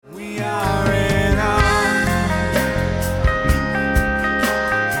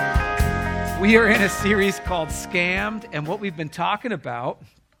We are in a series called Scammed, and what we've been talking about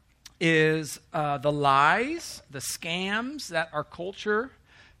is the lies, the scams that our culture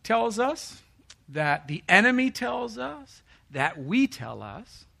tells us, that the enemy tells us, that we tell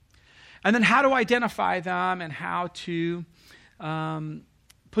us, and then how to identify them and how to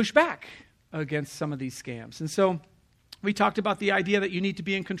push back against some of these scams. And so we talked about the idea that you need to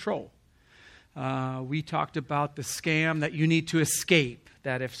be in control. We talked about the scam that you need to escape,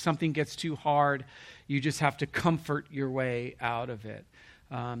 that if something gets too hard, you just have to comfort your way out of it.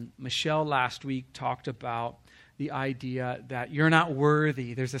 Michelle last week talked about the idea that you're not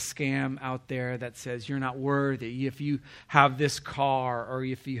worthy. There's a scam out there that says you're not worthy. If you have this car, or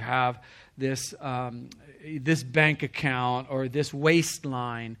if you have this this bank account or this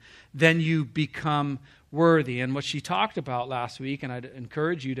waistline, then you become worthy. And what she talked about last week, and I'd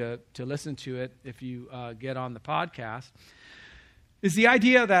encourage you to listen to it if you get on the podcast, is the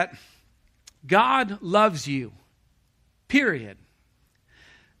idea that God loves you, period.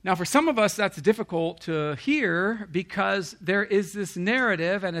 Now, for some of us, that's difficult to hear because there is this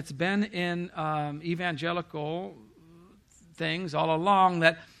narrative, and it's been in evangelical things all along,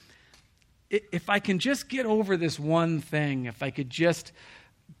 that if I can just get over this one thing, if I could just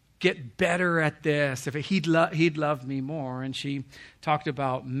get better at this, if he'd love me more. And she talked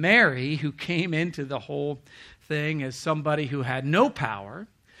about Mary, who came into the whole thing as somebody who had no power.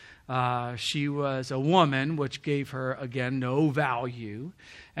 She was a woman, which gave her, again, no value.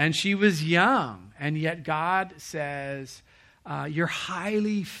 And she was young. And yet God says, you're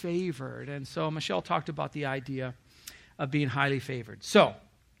highly favored. And so Michelle talked about the idea of being highly favored. So,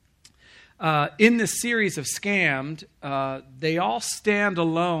 in this series of Scammed, they all stand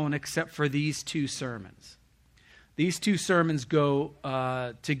alone except for these two sermons. These two sermons go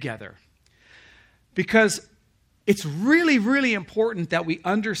together. Because it's really, really important that we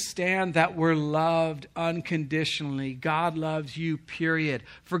understand that we're loved unconditionally. God loves you, period.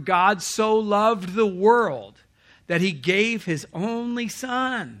 For God so loved the world that he gave his only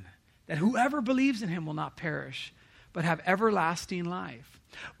Son, that whoever believes in him will not perish, but have everlasting life.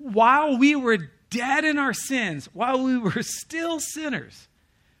 While we were dead in our sins, while we were still sinners,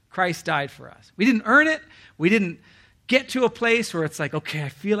 Christ died for us. We didn't earn it. We didn't get to a place where it's like, okay, I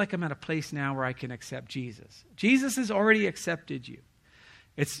feel like I'm at a place now where I can accept Jesus. Jesus has already accepted you.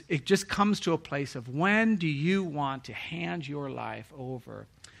 It just comes to a place of when do you want to hand your life over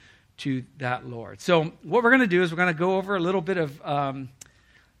to that Lord. So what we're going to do is we're going to go over a little bit of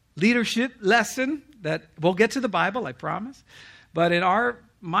leadership lesson that we'll get to the Bible, I promise. But in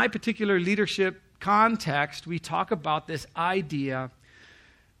my particular leadership context, we talk about this idea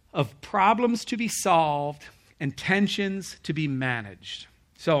of problems to be solved and tensions to be managed.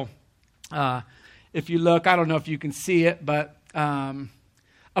 So if you look, I don't know if you can see it, but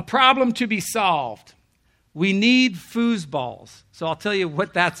a problem to be solved. We need foosballs. So I'll tell you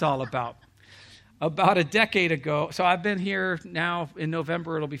what that's all about. About a decade ago, so I've been here now in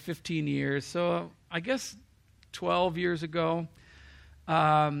November, it'll be 15 years. So I guess 12 years ago,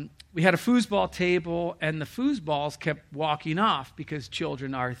 we had a foosball table, and the foosballs kept walking off because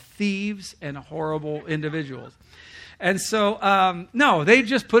children are thieves and horrible individuals. And so, no, they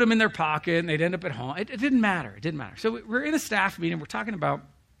just put them in their pocket, and they'd end up at home. It didn't matter. It didn't matter. So we're in a staff meeting. We're talking about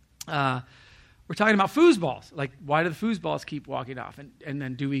foosballs. Like, why do the foosballs keep walking off? And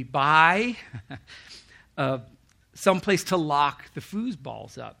then do we buy someplace to lock the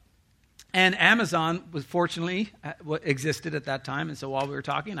foosballs up? And Amazon was fortunately what existed at that time. And so while we were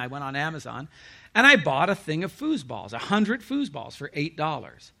talking, I went on Amazon and I bought a thing of foosballs, 100 foosballs for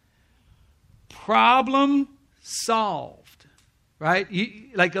 $8. Problem solved, right?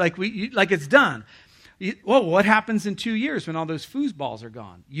 Like it's done. Well, what happens in 2 years when all those foosballs are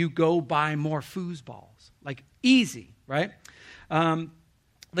gone? You go buy more foosballs. Like, easy, right?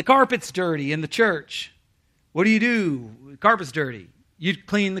 The carpet's dirty in the church. What do? The carpet's dirty. You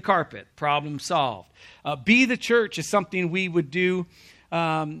clean the carpet. Problem solved. Be the church is something we would do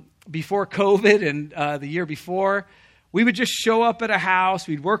before COVID and the year before. We would just show up at a house.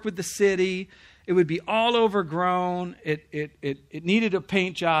 We'd work with the city. It would be all overgrown. It needed a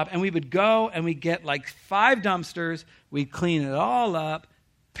paint job. And we would go and we'd get like 5 dumpsters. We'd clean it all up,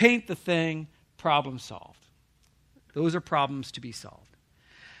 paint the thing, problem solved. Those are problems to be solved.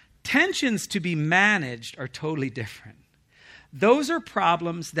 Tensions to be managed are totally different. Those are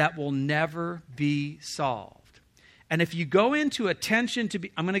problems that will never be solved. And if you go into a tension to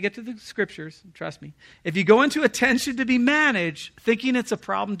be, I'm going to get to the scriptures, trust me. If you go into a tension to be managed, thinking it's a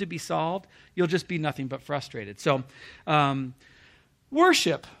problem to be solved, you'll just be nothing but frustrated. So,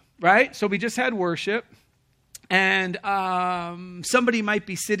 worship. right? So we just had worship. And somebody might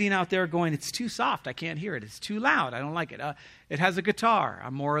be sitting out there going, it's too soft. I can't hear it. It's too loud. I don't like it. It has a guitar.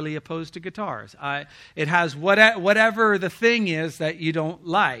 I'm morally opposed to guitars. It has whatever the thing is that you don't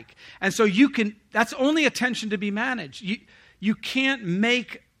like. And so that's only attention to be managed. You can't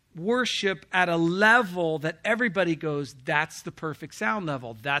make worship at a level that everybody goes, that's the perfect sound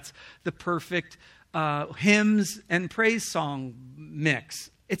level. That's the perfect hymns and praise song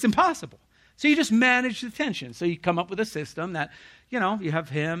mix. It's impossible. So you just manage the tension. So you come up with a system that, you have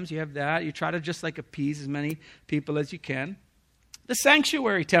hymns, you have that. You try to just like appease as many people as you can. The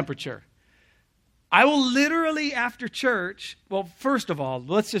sanctuary temperature. I will literally after church, well, first of all,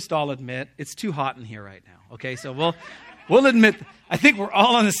 let's just all admit it's too hot in here right now. Okay, so we'll admit, I think we're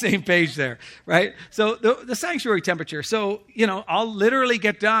all on the same page there, right? So the sanctuary temperature. So, I'll literally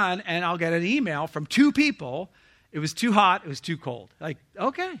get done and I'll get an email from 2 people. It was too hot. It was too cold. Like,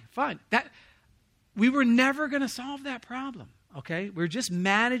 okay, fine. We were never going to solve that problem, okay? We're just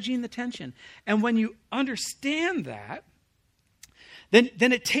managing the tension. And when you understand that, then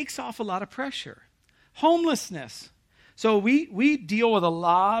it takes off a lot of pressure. Homelessness. So we deal with a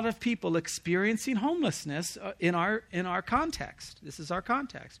lot of people experiencing homelessness in our context. This is our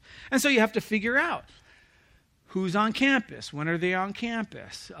context. And so you have to figure out who's on campus? When are they on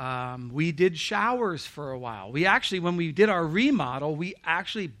campus? We did showers for a while. When we did our remodel, we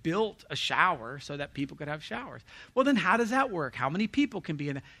actually built a shower so that people could have showers. Well, then how does that work? How many people can be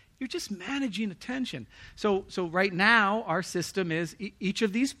in it? You're just managing attention. So right now, our system is each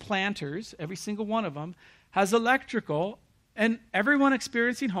of these planters, every single one of them, has electrical, and everyone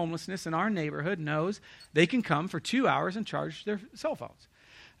experiencing homelessness in our neighborhood knows they can come for 2 hours and charge their cell phones.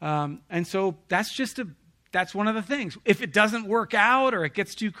 And so that's one of the things. If it doesn't work out or it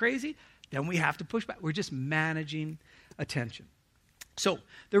gets too crazy, then we have to push back. We're just managing attention. So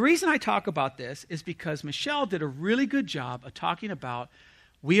the reason I talk about this is because Michelle did a really good job of talking about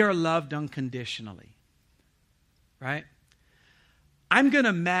we are loved unconditionally, right? I'm going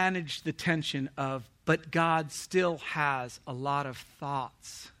to manage the tension of, but God still has a lot of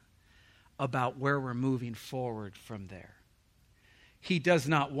thoughts about where we're moving forward from there. He does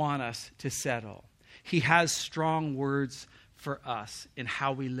not want us to settle. He has strong words for us in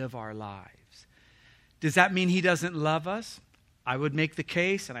how we live our lives. Does that mean he doesn't love us? I would make the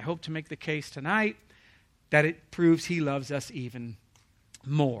case, and I hope to make the case tonight, that it proves he loves us even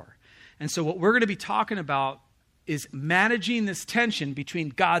more. And so what we're going to be talking about is managing this tension between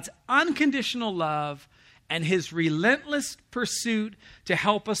God's unconditional love and his relentless pursuit to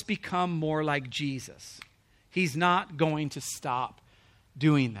help us become more like Jesus. He's not going to stop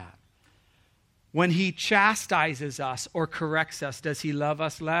doing that. When he chastises us or corrects us, does he love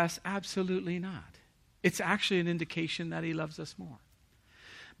us less? Absolutely not. It's actually an indication that he loves us more.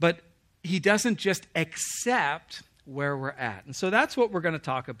 But he doesn't just accept where we're at. And so that's what we're going to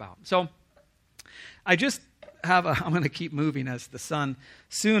talk about. So I'm going to keep moving as the sun.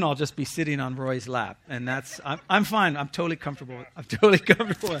 Soon I'll just be sitting on Roy's lap. And I'm fine. I'm totally comfortable.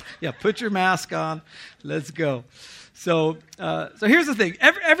 Yeah, put your mask on. Let's go. So here's the thing.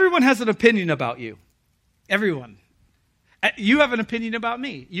 Everyone has an opinion about you. Everyone. You have an opinion about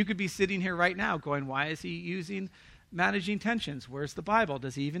me. You could be sitting here right now going, why is he managing tensions? Where's the Bible?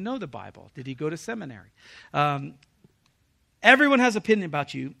 Does he even know the Bible? Did he go to seminary? Everyone has an opinion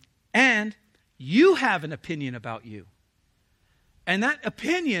about you, and you have an opinion about you. And that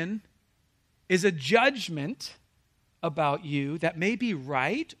opinion is a judgment about you that may be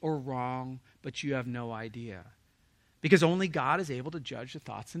right or wrong, but you have no idea. Because only God is able to judge the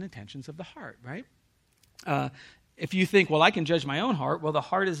thoughts and intentions of the heart, right? If you think, well, I can judge my own heart, well, the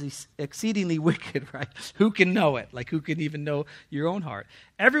heart is exceedingly wicked, right? Who can know it? Like, who can even know your own heart?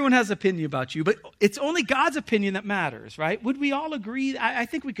 Everyone has an opinion about you, but it's only God's opinion that matters, right? Would we all agree? I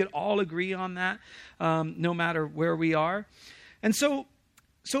think we could all agree on that, no matter where we are. And so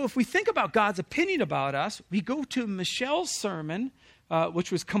if we think about God's opinion about us, we go to Michelle's sermon,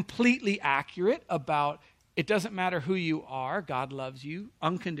 which was completely accurate about it doesn't matter who you are, God loves you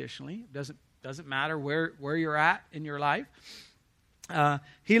unconditionally. It doesn't matter where you're at in your life.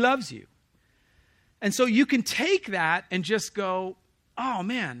 He loves you. And so you can take that and just go, oh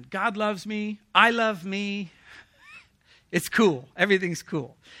man, God loves me. I love me. It's cool. Everything's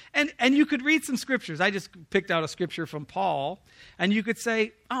cool. And you could read some scriptures. I just picked out a scripture from Paul. And you could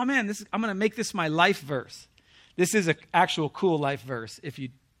say, oh man, I'm going to make this my life verse. This is an actual cool life verse if you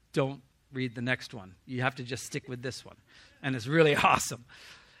don't read the next one. You have to just stick with this one. And it's really awesome.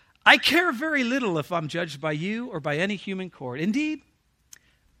 I care very little if I'm judged by you or by any human court. Indeed,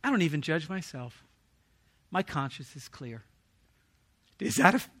 I don't even judge myself. My conscience is clear. Is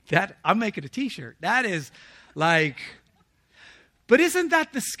that I'm making a t-shirt. That is like, but isn't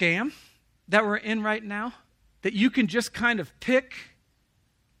that the scam that we're in right now? That you can just kind of pick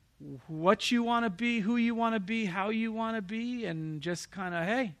what you want to be, who you want to be, how you want to be, and just kind of,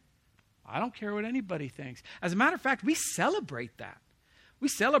 hey, I don't care what anybody thinks. As a matter of fact, we celebrate that. We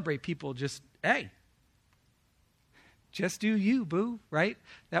celebrate people just, hey, just do you, boo, right?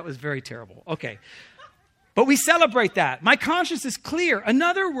 That was very terrible. Okay. But we celebrate that. My conscience is clear. In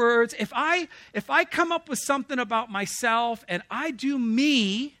other words, if I come up with something about myself and I do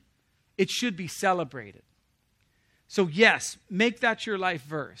me, it should be celebrated. So yes, make that your life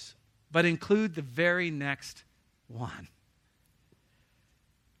verse, but include the very next one.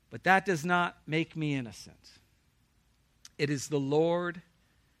 But that does not make me innocent. It is the Lord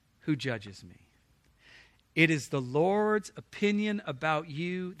who judges me. It is the Lord's opinion about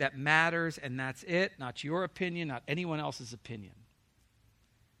you that matters, and that's it. Not your opinion, not anyone else's opinion.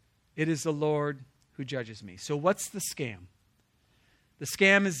 It is the Lord who judges me. So what's the scam? The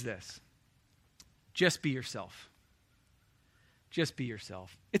scam is this. Just be yourself. Just be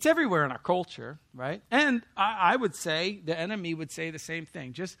yourself. It's everywhere in our culture, right? And I would say, the enemy would say the same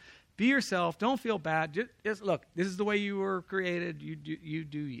thing. Just be yourself. Don't feel bad. Just look, this is the way you were created. You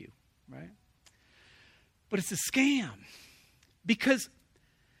do you, right? But it's a scam, because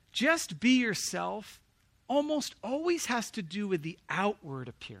just be yourself almost always has to do with the outward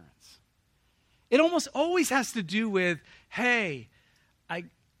appearance. It almost always has to do with, hey,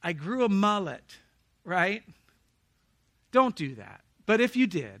 I grew a mullet, right? Don't do that. But if you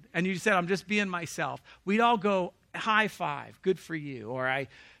did, and you said, I'm just being myself, we'd all go, high five, good for you. Or I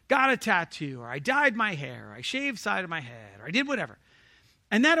got a tattoo, or I dyed my hair, or I shaved side of my head, or I did whatever.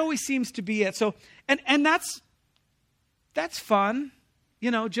 And that always seems to be it. So, and that's fun.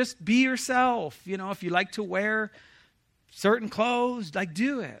 Just be yourself. If you like to wear certain clothes,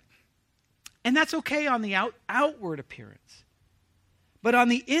 do it. And that's okay on the outward appearance. But on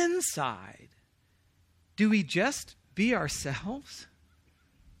the inside, do we just be ourselves?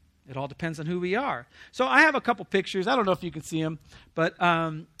 It all depends on who we are. So I have a couple pictures. I don't know if you can see them, but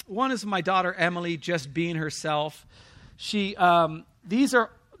one is my daughter Emily just being herself. These are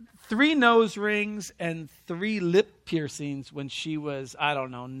 3 nose rings and 3 lip piercings when she was,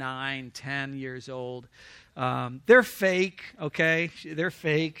 9, 10 years old. They're fake, okay? They're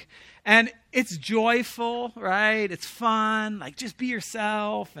fake. And it's joyful, right? It's fun. Just be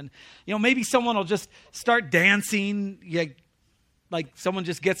yourself. And, maybe someone will just start dancing. Someone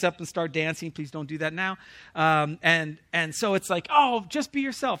just gets up and start dancing. Please don't do that now. And so it's just be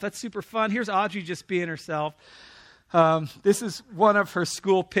yourself. That's super fun. Here's Audrey just being herself. This is one of her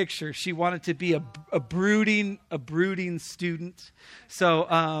school pictures. She wanted to be a brooding student.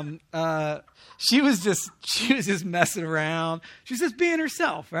 So she was just messing around. She's just being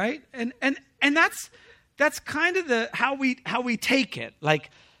herself, right? And that's kind of how we take it.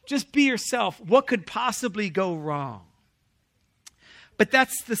 Just be yourself. What could possibly go wrong? But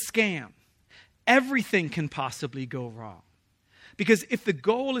that's the scam. Everything can possibly go wrong. Because if the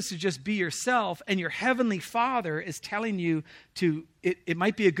goal is to just be yourself, and your heavenly Father is telling you it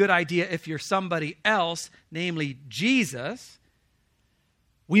might be a good idea if you're somebody else, namely Jesus,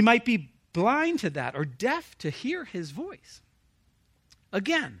 we might be blind to that or deaf to hear his voice.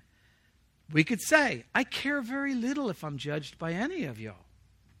 Again, we could say, I care very little if I'm judged by any of y'all.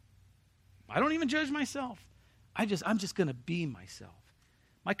 I don't even judge myself. I'm just going to be myself.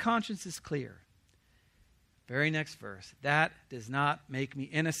 My conscience is clear. Very next verse. That does not make me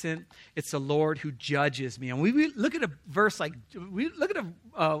innocent. It's the Lord who judges me. And we look at a verse we look at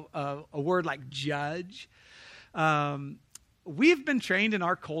a word like judge. We've been trained in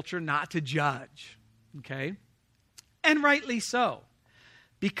our culture not to judge, okay? And rightly so.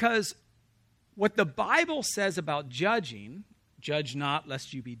 Because what the Bible says about judging, judge not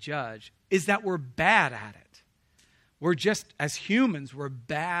lest you be judged, is that we're bad at it. We're just, as humans, we're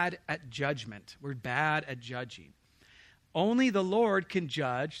bad at judgment. We're bad at judging. Only the Lord can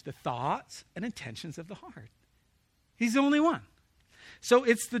judge the thoughts and intentions of the heart. He's the only one. So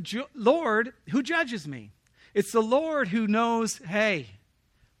it's the Lord who judges me. It's the Lord who knows, hey,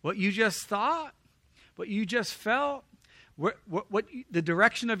 what you just thought, what you just felt, what the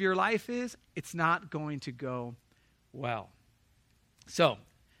direction of your life is, it's not going to go well. So,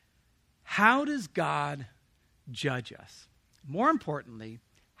 how does God judge us? More importantly,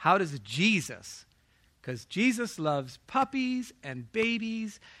 how does Jesus? Because Jesus loves puppies and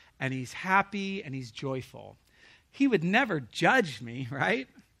babies, and he's happy and he's joyful. He would never judge me, right?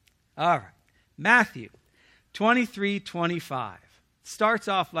 All right. Matthew 23:25 starts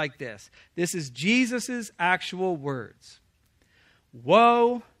off like this. This is Jesus' actual words.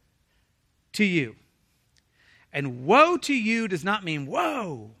 woe to you. And woe to you does not mean,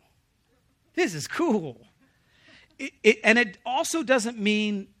 whoa, this is cool. And it also doesn't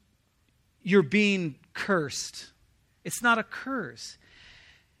mean you're being cursed. It's not a curse.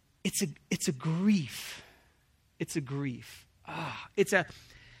 It's a grief. It's a grief. It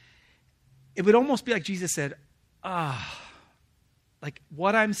would almost be like Jesus said, like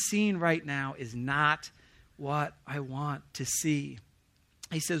what I'm seeing right now is not what I want to see.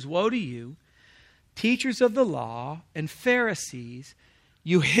 He says, woe to you, teachers of the law and Pharisees,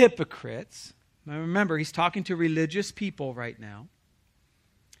 you hypocrites. Now remember, he's talking to religious people right now.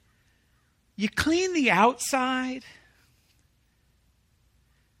 You clean the outside.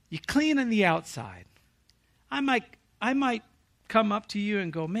 You clean on the outside. I might come up to you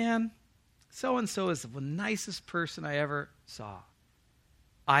and go, man, so-and-so is the nicest person I ever saw.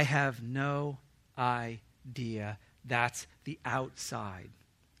 I have no idea. That's the outside.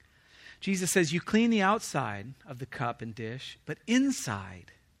 Jesus says, you clean the outside of the cup and dish, but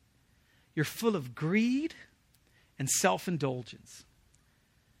inside, you're full of greed and self-indulgence.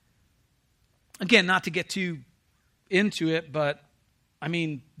 Again, not to get too into it, but I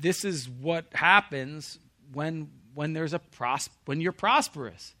mean, this is what happens when you're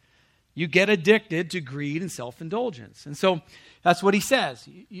prosperous. You get addicted to greed and self-indulgence. And so that's what he says.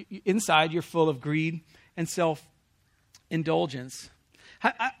 Inside, you're full of greed and self-indulgence.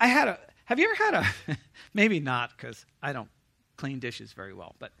 Have you ever had a, maybe not because I don't clean dishes very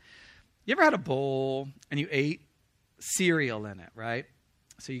well, but you ever had a bowl and you ate cereal in it, right?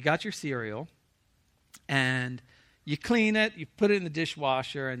 So you got your cereal and you clean it, you put it in the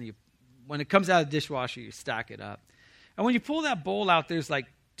dishwasher, and when it comes out of the dishwasher, you stack it up. And when you pull that bowl out, there's like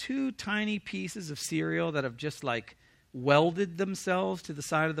 2 tiny pieces of cereal that have just like welded themselves to the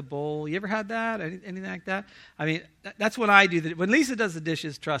side of the bowl. You ever had that? Anything like that? I mean, that's what I do. When Lisa does the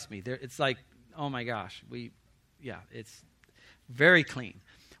dishes, trust me, it's like, oh my gosh, it's very clean.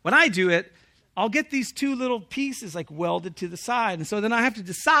 When I do it, I'll get these 2 little pieces like welded to the side. And so then I have to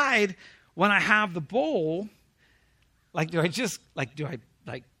decide when I have the bowl, do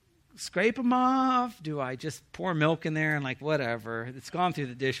I scrape them off? Do I just pour milk in there and whatever? It's gone through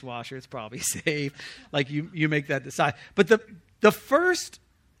the dishwasher. It's probably safe. You make that decide. But the first,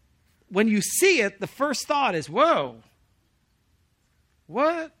 when you see it, the first thought is, whoa,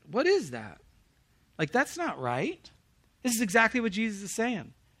 what is that? That's not right. This is exactly what Jesus is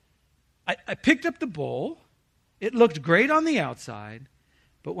saying. I picked up the bowl. It looked great on the outside.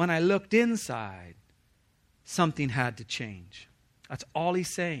 But when I looked inside, something had to change. That's all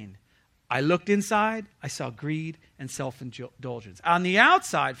he's saying. I looked inside, I saw greed and self-indulgence. On the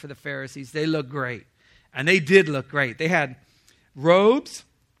outside for the Pharisees, they looked great. And they did look great. They had robes,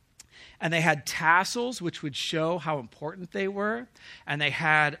 and they had tassels, which would show how important they were. And they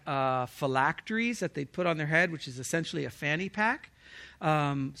had phylacteries that they'd put on their head, which is essentially a fanny pack.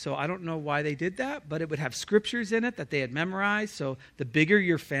 So I don't know why they did that, but it would have scriptures in it that they had memorized. So the bigger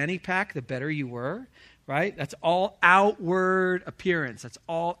your fanny pack, the better you were. Right? That's all outward appearance. That's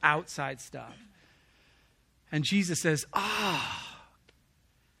all outside stuff. And Jesus says,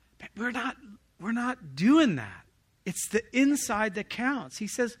 we're not doing that. It's the inside that counts. He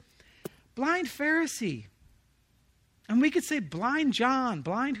says, blind Pharisee. And we could say blind John,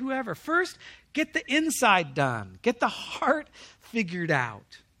 blind whoever. First, get the inside done. Get the heart figured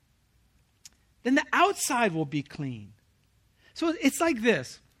out. Then the outside will be clean. So it's like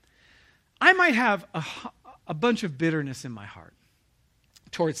this. I might have a bunch of bitterness in my heart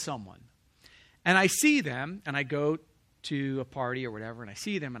towards someone. And I see them, and I go to a party or whatever, and I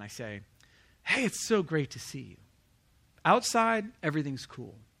see them, and I say, hey, it's so great to see you. Outside, everything's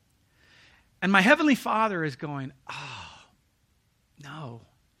cool. And my Heavenly Father is going, no.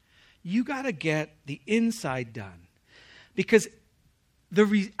 You got to get the inside done. Because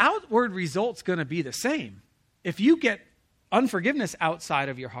the outward result's going to be the same. If you get unforgiveness outside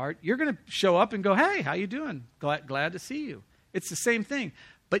of your heart, you're going to show up and go, hey, how you doing? Glad to see you. It's the same thing,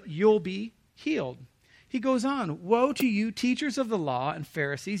 but you'll be healed. He goes on, woe to you, teachers of the law and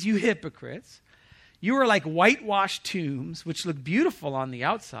Pharisees, you hypocrites. You are like whitewashed tombs, which look beautiful on the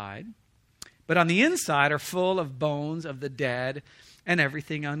outside, but on the inside are full of bones of the dead and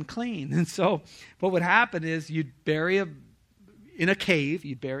everything unclean. And so what would happen is you'd in a cave,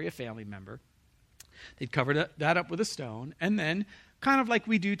 you'd bury a family member. They'd cover that up with a stone, and then, kind of like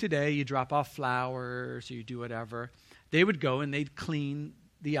we do today, you drop off flowers, or you do whatever. They would go and they'd clean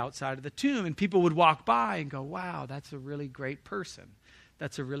the outside of the tomb, and people would walk by and go, wow, that's a really great person.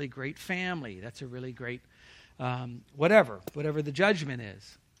 That's a really great family. That's a really great whatever the judgment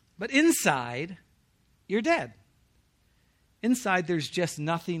is. But inside, you're dead. Inside, there's just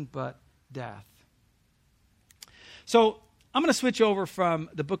nothing but death. So I'm going to switch over from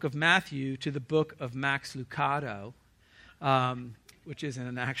the book of Matthew to the book of Max Lucado, which isn't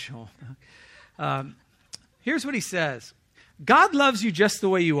an actual. Here's what he says. God loves you just the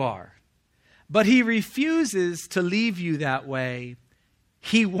way you are, but he refuses to leave you that way.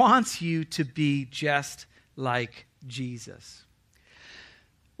 He wants you to be just like Jesus,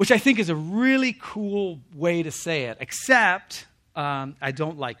 which I think is a really cool way to say it, except I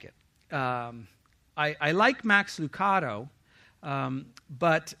don't like it. I like Max Lucado,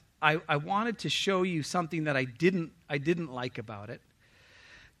 but I wanted to show you something that I didn't like about it.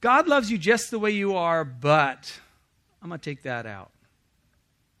 God loves you just the way you are, but I'm going to take that out.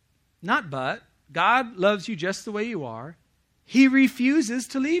 Not but. God loves you just the way you are. He refuses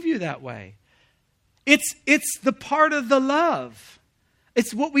to leave you that way. It's the part of the love.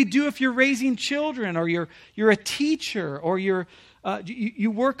 It's what we do if you're raising children, or you're a teacher, or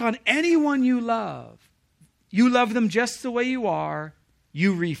you work on anyone you love. You love them just the way you are.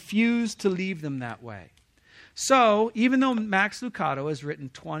 You refuse to leave them that way. So, even though Max Lucado has written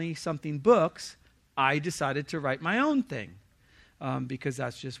 20-something books, I decided to write my own thing because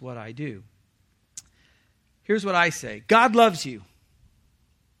that's just what I do. Here's what I say. God loves you.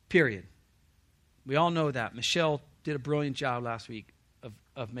 Period. We all know that. Michelle did a brilliant job last week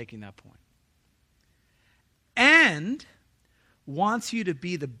of making that point. And wants you to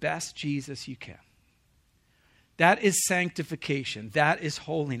be the best Jesus you can. That is sanctification. That is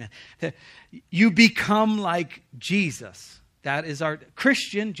holiness. You become like Jesus. That is our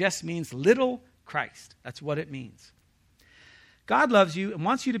Christian just means little Christ. That's what it means. God loves you and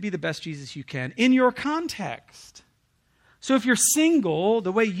wants you to be the best Jesus you can in your context. So if you're single,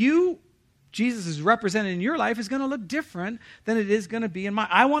 the way Jesus is represented in your life is going to look different than it is going to be in mine.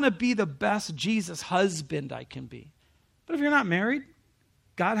 I want to be the best Jesus husband I can be. But if you're not married,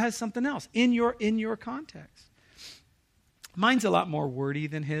 God has something else in your context. Mine's a lot more wordy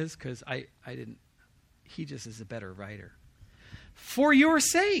than his because he just is a better writer. For your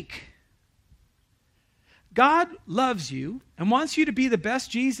sake. God loves you and wants you to be the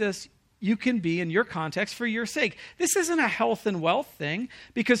best Jesus you can be in your context for your sake. This isn't a health and wealth thing,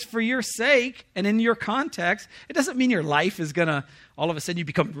 because for your sake and in your context, it doesn't mean your life is going to, all of a sudden you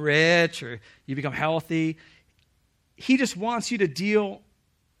become rich or you become healthy. He just wants you to deal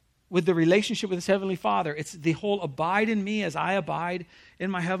with the relationship with his heavenly Father. It's the whole abide in me as I abide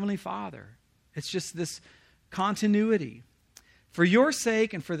in my heavenly Father. It's just this continuity. For your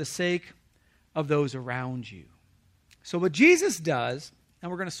sake and for the sake of those around you. So what Jesus does,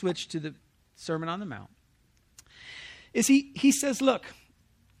 and we're going to switch to the Sermon on the Mount, is he says, look,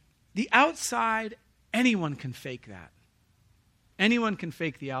 the outside, anyone can fake that. Anyone can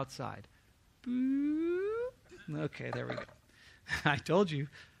fake the outside. Okay, there we go. I told you.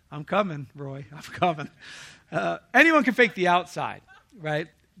 I'm coming, Roy. I'm coming. Anyone can fake the outside, right?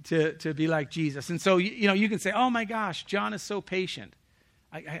 To be like Jesus. And so, you can say, oh my gosh, John is so patient.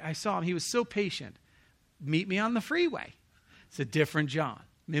 I saw him. He was so patient. Meet me on the freeway. It's a different John.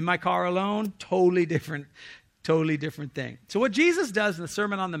 I'm in my car alone, totally different thing. So what Jesus does in the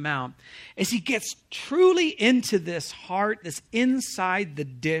Sermon on the Mount is he gets truly into this heart, this inside the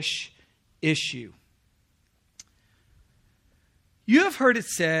dish issue. You have heard it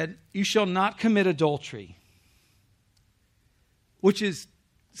said, you shall not commit adultery, which is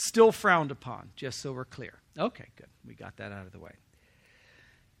still frowned upon, just so we're clear. Okay, good. We got that out of the way.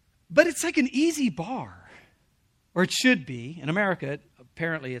 But it's like an easy bar, or it should be. In America,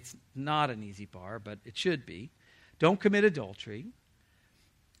 apparently it's not an easy bar, but it should be. Don't commit adultery.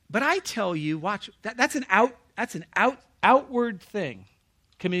 But I tell you, watch, that's an outward thing,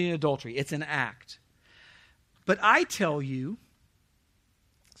 committing adultery. It's an act. But I tell you,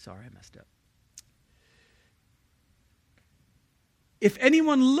 sorry, I messed up. If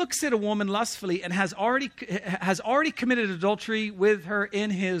anyone looks at a woman lustfully and has already committed adultery with her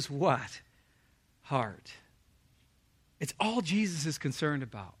in his what? Heart. It's all Jesus is concerned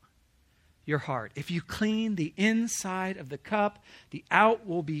about. Your heart. If you clean the inside of the cup, the out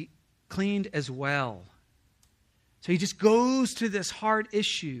will be cleaned as well. So he just goes to this heart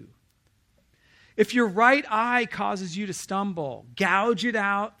issue. If your right eye causes you to stumble, gouge it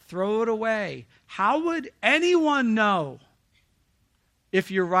out, throw it away. How would anyone know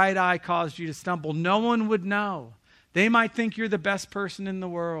if your right eye caused you to stumble? No one would know. They might think you're the best person in the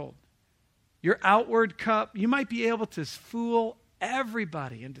world. Your outward cup, you might be able to fool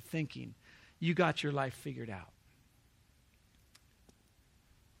everybody into thinking you got your life figured out.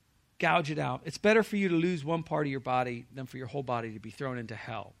 Gouge it out. It's better for you to lose one part of your body than for your whole body to be thrown into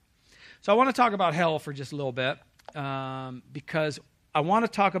hell. So I want to talk about hell for just a little bit. because I want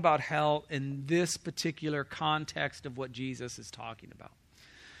to talk about hell in this particular context of what Jesus is talking about.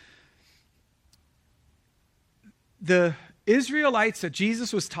 The Israelites that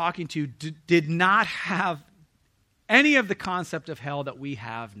Jesus was talking to did not have any of the concept of hell that we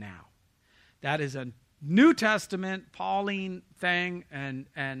have now. That is a New Testament, Pauline thing,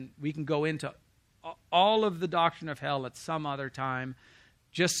 and we can go into all of the doctrine of hell at some other time.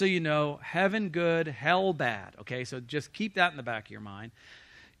 Just so you know, heaven good, hell bad. Okay, so just keep that in the back of your mind.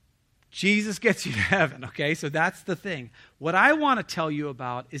 Jesus gets you to heaven, okay? So that's the thing. What I want to tell you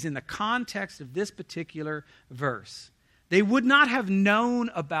about is in the context of this particular verse. They would not have known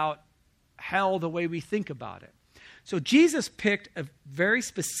about hell the way we think about it. So Jesus picked a very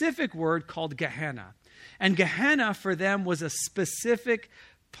specific word called Gehenna. And Gehenna for them was a specific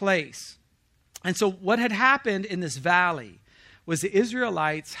place. And so what had happened in this valley was the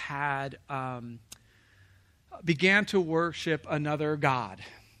Israelites had began to worship another god.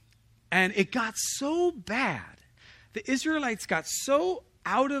 And it got so bad. The Israelites got so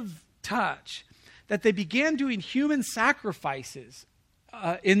out of touch that they began doing human sacrifices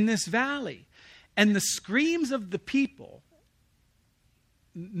in this valley. And the screams of the people,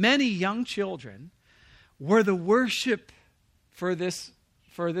 many young children, were the worship for this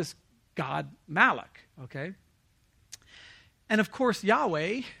god Malak, okay? And of course,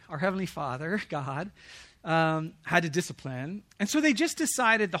 Yahweh, our Heavenly Father, God, had to discipline. And so they just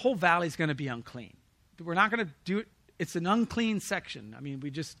decided the whole valley is going to be unclean. We're not going to do it. It's an unclean section. I mean,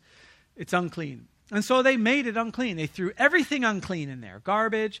 it's unclean. And so they made it unclean. They threw everything unclean in there.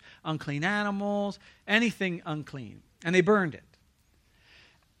 Garbage, unclean animals, anything unclean. And they burned it.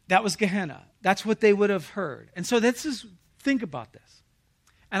 That was Gehenna. That's what they would have heard. And so let's just think about this.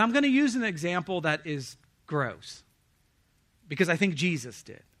 And I'm going to use an example that is gross, because I think Jesus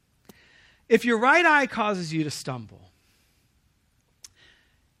did. If your right eye causes you to stumble,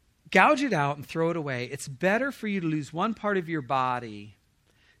 gouge it out and throw it away. It's better for you to lose one part of your body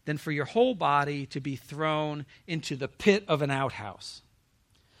than for your whole body to be thrown into the pit of an outhouse.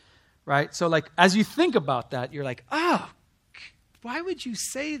 Right? So like, as you think about that, you're like, oh, why would you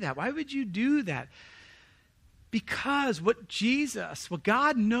say that? Why would you do that? Because what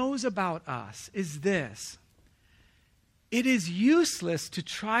God knows about us is this. It is useless to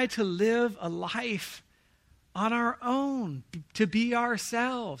try to live a life on our own, to be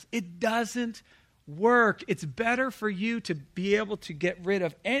ourselves. It doesn't work. It's better for you to be able to get rid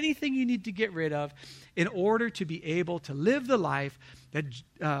of anything you need to get rid of in order to be able to live the life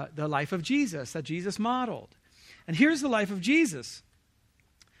of Jesus, that Jesus modeled. And here's the life of Jesus.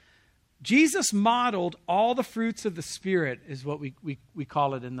 Jesus modeled all the fruits of the Spirit, is what we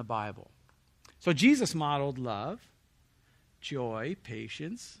call it in the Bible. So Jesus modeled love, joy,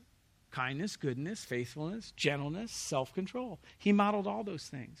 patience, kindness, goodness, faithfulness, gentleness, self-control. He modeled all those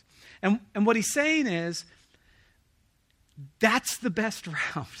things. And what he's saying is, that's the best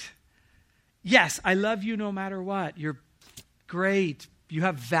route. Yes, I love you no matter what. You're great. You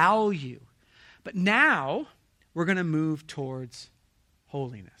have value. But now we're going to move towards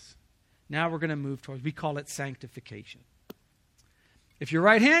holiness. Now we're going to move towards, we call it sanctification. If your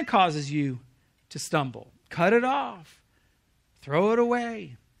right hand causes you to stumble, cut it off. Throw it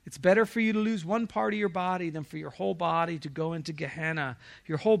away. It's better for you to lose one part of your body than for your whole body to go into Gehenna,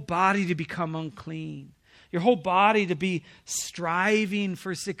 your whole body to become unclean, your whole body to be striving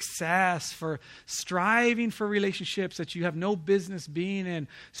for success, for striving for relationships that you have no business being in,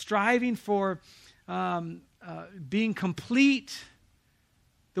 striving for being complete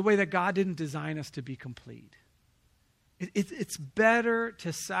the way that God didn't design us to be complete. It's better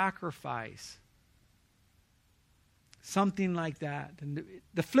to sacrifice something like that. And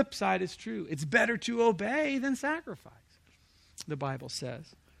the flip side is true. It's better to obey than sacrifice, the Bible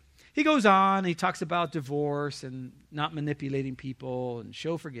says. He goes on, he talks about divorce and not manipulating people and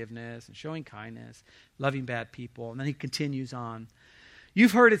show forgiveness and showing kindness, loving bad people. And then he continues on.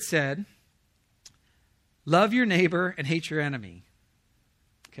 You've heard it said, love your neighbor and hate your enemy.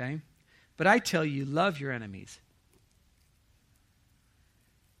 Okay? But I tell you, love your enemies.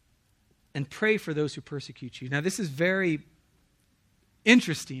 And pray for those who persecute you. Now, this is very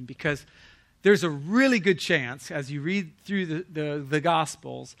interesting because there's a really good chance, as you read through the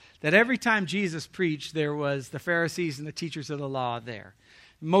Gospels, that every time Jesus preached, there was the Pharisees and the teachers of the law there.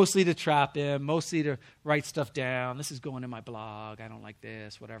 Mostly to trap him, mostly to write stuff down. This is going in my blog. I don't like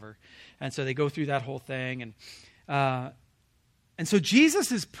this, whatever. And so they go through that whole thing. And so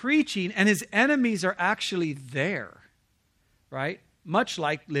Jesus is preaching, and his enemies are actually there, right? Much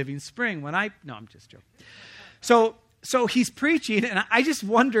like Living Spring. No, I'm just joking. So he's preaching, and I just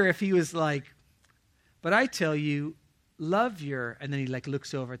wonder if he was like, But I tell you, love your, and then he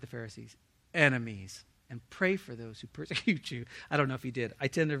looks over at the Pharisees, enemies, and pray for those who persecute you. I don't know if he did. I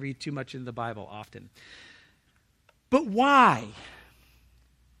tend to read too much in the Bible often. But why?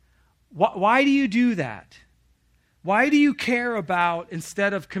 Why do you do that? Why do you care about,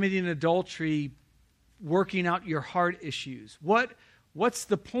 instead of committing adultery, working out your heart issues? What's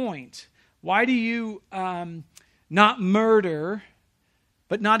the point? Why do you not murder,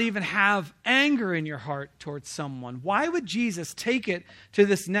 but not even have anger in your heart towards someone? Why would Jesus take it to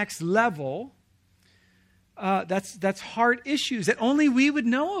this next level? That's heart issues that only we would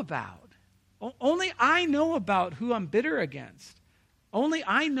know about. Only I know about who I'm bitter against. Only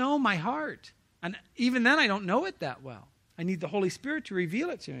I know my heart. And even then, I don't know it that well. I need the Holy Spirit to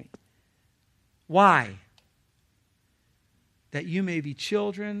reveal it to me. Why? That you may be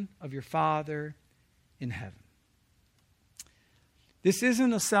children of your Father in heaven. This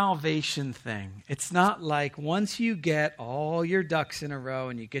isn't a salvation thing. It's not like once you get all your ducks in a row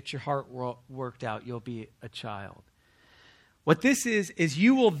and you get your heart worked out, you'll be a child. What this is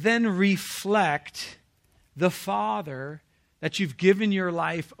you will then reflect the Father that you've given your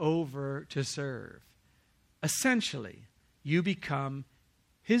life over to serve. Essentially, you become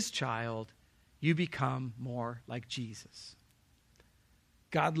his child. You become more like Jesus.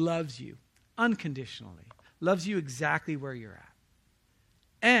 God loves you unconditionally, loves you exactly where you're at.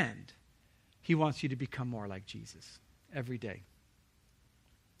 And he wants you to become more like Jesus every day.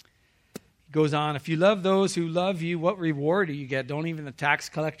 He goes on, if you love those who love you, what reward do you get? Don't even the tax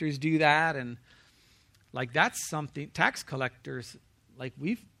collectors do that? And that's something, tax collectors,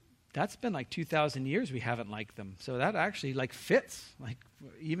 that's been 2,000 years we haven't liked them. So that actually fits,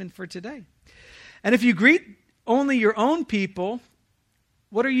 even for today. And if you greet only your own people,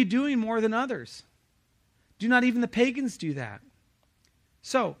 what are you doing more than others? Do not even the pagans do that?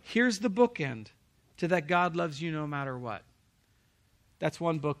 So here's the bookend to that God loves you no matter what. That's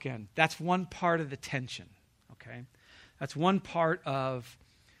one bookend. That's one part of the tension. Okay, that's one part of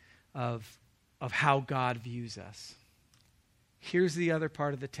how God views us. Here's the other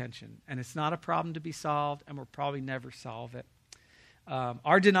part of the tension, and it's not a problem to be solved, and we'll probably never solve it.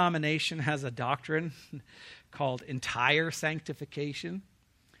 Our denomination has a doctrine called entire sanctification.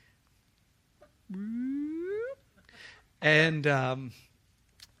 And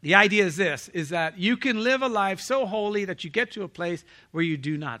the idea is this, is that you can live a life so holy that you get to a place where you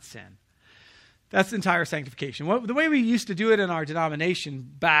do not sin. That's entire sanctification. The way we used to do it in our denomination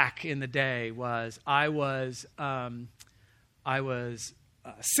back in the day was I was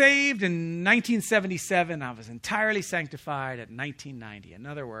saved in 1977. I was entirely sanctified at 1990. In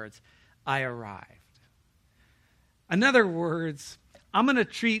other words, I arrived. In other words, I'm going to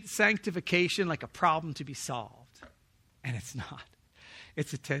treat sanctification like a problem to be solved. And it's not.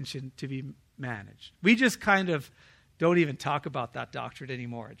 It's a tension to be managed. We just kind of don't even talk about that doctrine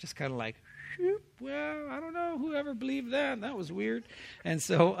anymore. It's just kind of well, I don't know. Whoever believed that? That was weird. And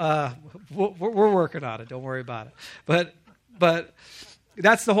so we're working on it. Don't worry about it. But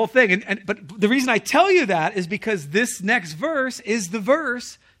that's the whole thing. But the reason I tell you that is because this next verse is the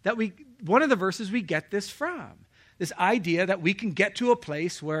verse that one of the verses we get this from. This idea that we can get to a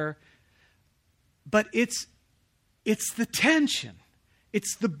place where, but it's the tension.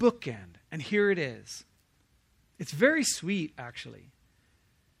 It's the bookend. And here it is. It's very sweet, actually.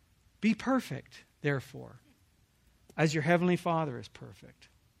 Be perfect, therefore, as your heavenly Father is perfect.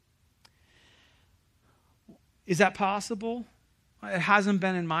 Is that possible? It hasn't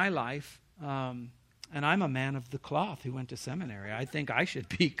been in my life. And I'm a man of the cloth who went to seminary. I think I should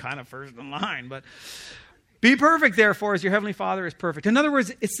be kind of first in line. But be perfect, therefore, as your heavenly Father is perfect. In other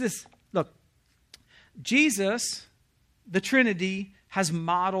words, it's this, look, Jesus, the Trinity, has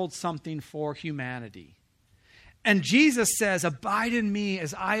modeled something for humanity. And Jesus says, abide in me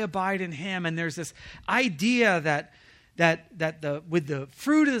as I abide in him. And there's this idea that with the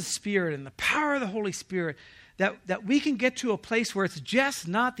fruit of the Spirit and the power of the Holy Spirit, that we can get to a place where it's just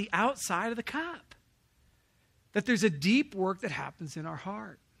not the outside of the cup. That there's a deep work that happens in our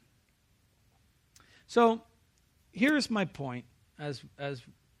heart. So here's my point as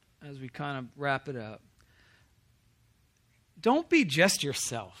we kind of wrap it up. Don't be just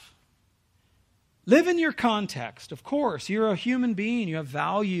yourself. Live in your context. Of course, you're a human being. You have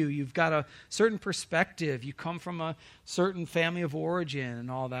value. You've got a certain perspective. You come from a certain family of origin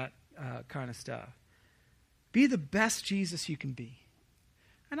and all that kind of stuff. Be the best Jesus you can be.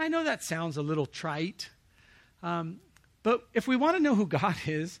 And I know that sounds a little trite, but if we want to know who God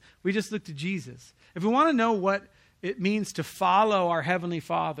is, we just look to Jesus. If we want to know what it means to follow our Heavenly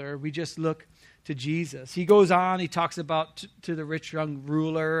Father, we just look to Jesus. He goes on, he talks about to the rich young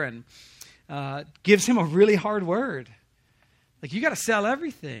ruler, and gives him a really hard word. Like, you got to sell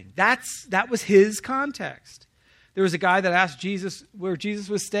everything. That was his context. There was a guy that asked Jesus where Jesus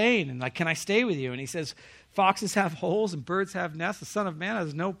was staying, and like, can I stay with you? And he says, foxes have holes and birds have nests. The Son of Man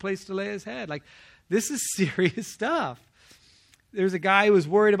has no place to lay his head. Like, this is serious stuff. There's a guy who was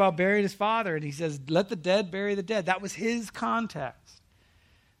worried about burying his father, and he says, let the dead bury the dead. That was his context.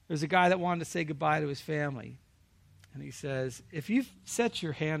 There's a guy that wanted to say goodbye to his family, and he says, if you've set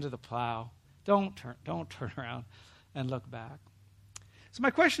your hand to the plow, don't turn around and look back. So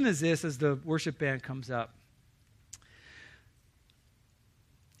my question is this, as the worship band comes up.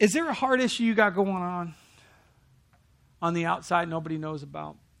 Is there a hard issue you got going on? On the outside, nobody knows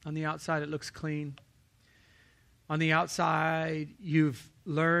about. On the outside, it looks clean. On the outside, you've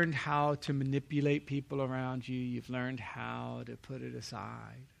learned how to manipulate people around you. You've learned how to put it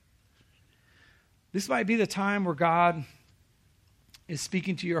aside. This might be the time where God is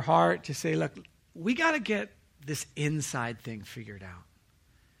speaking to your heart to say, look, we got to get this inside thing figured out.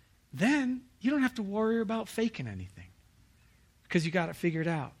 Then you don't have to worry about faking anything because you got it figured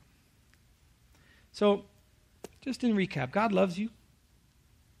out. So, just in recap, God loves you.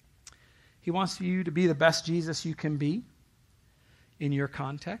 He wants you to be the best Jesus you can be in your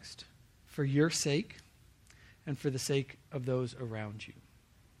context, for your sake, and for the sake of those around you.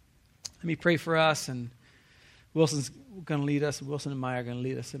 Let me pray for us, and Wilson's going to lead us. Wilson and Maya are going to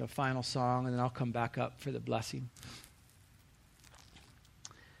lead us in a final song, and then I'll come back up for the blessing.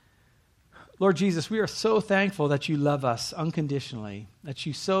 Lord Jesus, we are so thankful that you love us unconditionally, that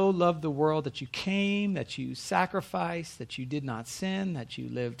you so loved the world, that you came, that you sacrificed, that you did not sin, that you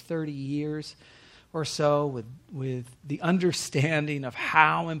lived 30 years or so with the understanding of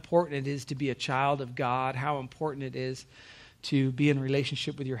how important it is to be a child of God, how important it is to be in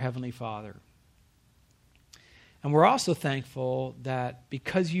relationship with your Heavenly Father. And we're also thankful that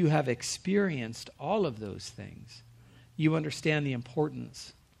because you have experienced all of those things, you understand the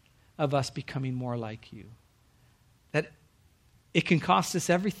importance of us becoming more like you. That it can cost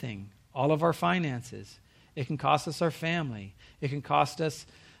us everything, all of our finances. It can cost us our family. It can cost us,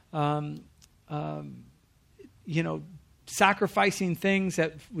 sacrificing things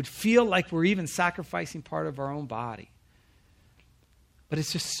that would feel like we're even sacrificing part of our own body. But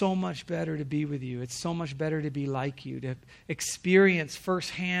it's just so much better to be with you. It's so much better to be like you, to experience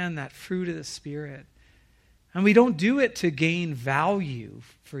firsthand that fruit of the Spirit. And we don't do it to gain value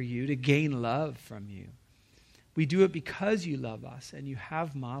for you, to gain love from you. We do it because you love us and you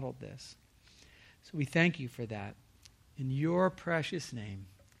have modeled this. So we thank you for that. In your precious name,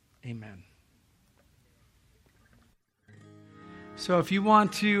 amen. So if you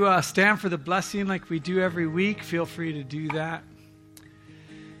want to stand for the blessing like we do every week, feel free to do that.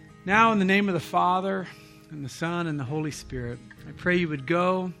 Now in the name of the Father and the Son and the Holy Spirit, I pray you would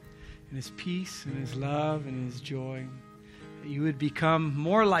go in his peace and his love and his joy, that you would become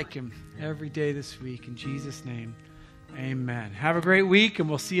more like him every day this week. In Jesus' name, amen. Have a great week, and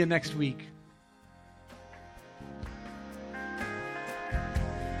we'll see you next week.